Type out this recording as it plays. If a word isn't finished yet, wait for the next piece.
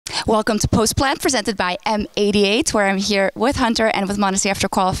Welcome to Post Plant, presented by m0NESY, where I'm here with huNter and with m0NESY after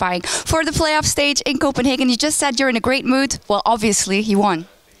qualifying for the playoff stage in Copenhagen. You just said you're in a great mood. Well, obviously, you won.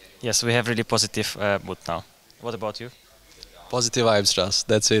 Yes, we have really positive mood now. What about you? Positive vibes, just.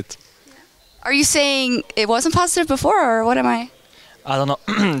 That's it. Are you saying it wasn't positive before, or what am I? I don't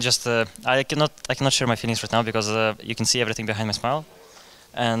know. Just I cannot share my feelings right now because you can see everything behind my smile.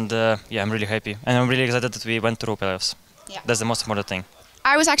 And yeah, I'm really happy, and I'm really excited that we went through playoffs. Yeah. That's the most important thing.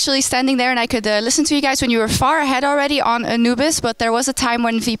 I was actually standing there and I could listen to you guys when you were far ahead already on m0NESY, but there was a time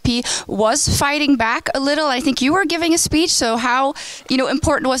when VP was fighting back a little. I think you were giving a speech, so how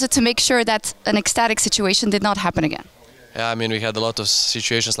important was it to make sure that an ecstatic situation did not happen again? Yeah, I mean, we had a lot of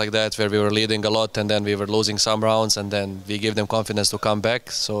situations like that where we were leading a lot and then we were losing some rounds and then we gave them confidence to come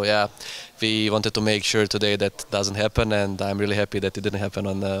back. So yeah, we wanted to make sure today that doesn't happen, and I'm really happy that it didn't happen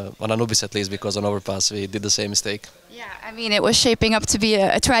on m0NESY at least, because on overpass we did the same mistake. Yeah, I mean, it was shaping up to be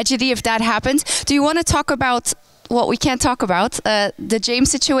a tragedy if that happened. Do you want to talk about what we can't talk about, the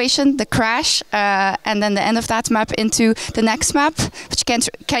James situation, the crash, and then the end of that map into the next map? Which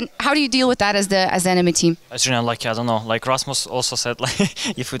how do you deal with that as the enemy team? It's really unlucky. I don't know. Like Rasmus also said, like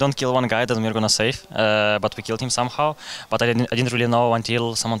if we don't kill one guy, then we're gonna save. But we killed him somehow. But I didn't really know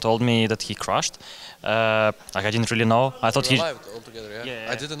until someone told me that he crashed. Like I didn't really know. I thought he alive altogether, yeah?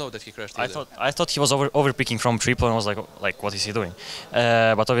 Yeah. I didn't know that he crashed either. I thought he was overpicking from triple, and I was like, what is he doing?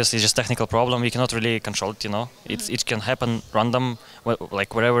 But obviously, it's just technical problem. We cannot really control it. It can happen random,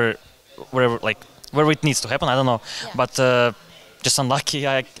 like wherever it needs to happen. I don't know, yeah. But just unlucky.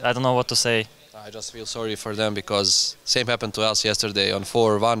 I don't know what to say. I just feel sorry for them because same happened to us yesterday on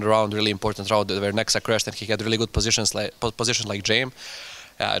 4-1 round, really important round where Nexa crashed and he had really good positions like James.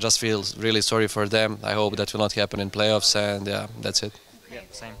 Yeah, I just feel really sorry for them. I hope that will not happen in playoffs, and yeah, that's it. Yeah,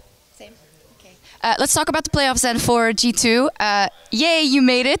 same. Okay. Let's talk about the playoffs then for G2. Yay, you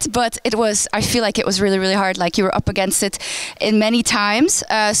made it, but I feel like it was really, really hard. Like you were up against it in many times.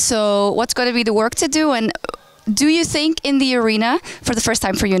 So what's going to be the work to do? And do you think in the arena, for the first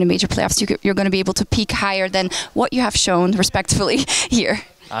time for you in the major playoffs, you're going to be able to peak higher than what you have shown respectfully here?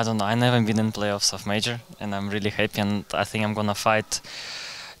 I don't know. I never been in playoffs of major, and I'm really happy, and I think I'm going to fight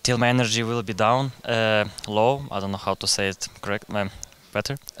till my energy will be down, low. I don't know how to say it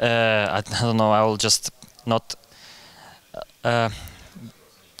better. I don't know. I will just not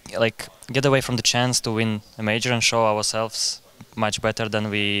like get away from the chance to win a major and show ourselves much better than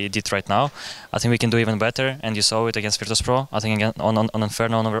we did right now. I think we can do even better, and you saw it against Virtus.pro. I think again on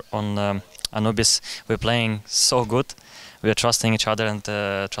Inferno, on Anubis, we're playing so good. We are trusting each other and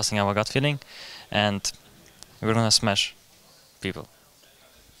trusting our gut feeling, and we're gonna smash people.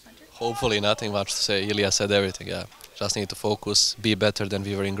 Hopefully, nothing much to say. Ilya said everything. Yeah, just need to focus, be better than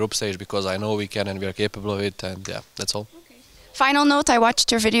we were in group stage, because I know we can and we are capable of it. And yeah, that's all. Okay. Final note: I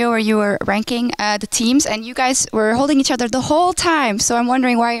watched your video where you were ranking the teams, and you guys were holding each other the whole time. So I'm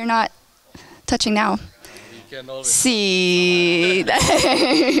wondering why you're not touching now. We can always see.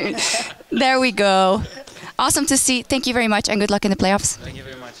 There we go. Awesome to see. Thank you very much, and good luck in the playoffs. Thank you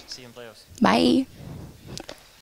very much. See you in playoffs. Bye.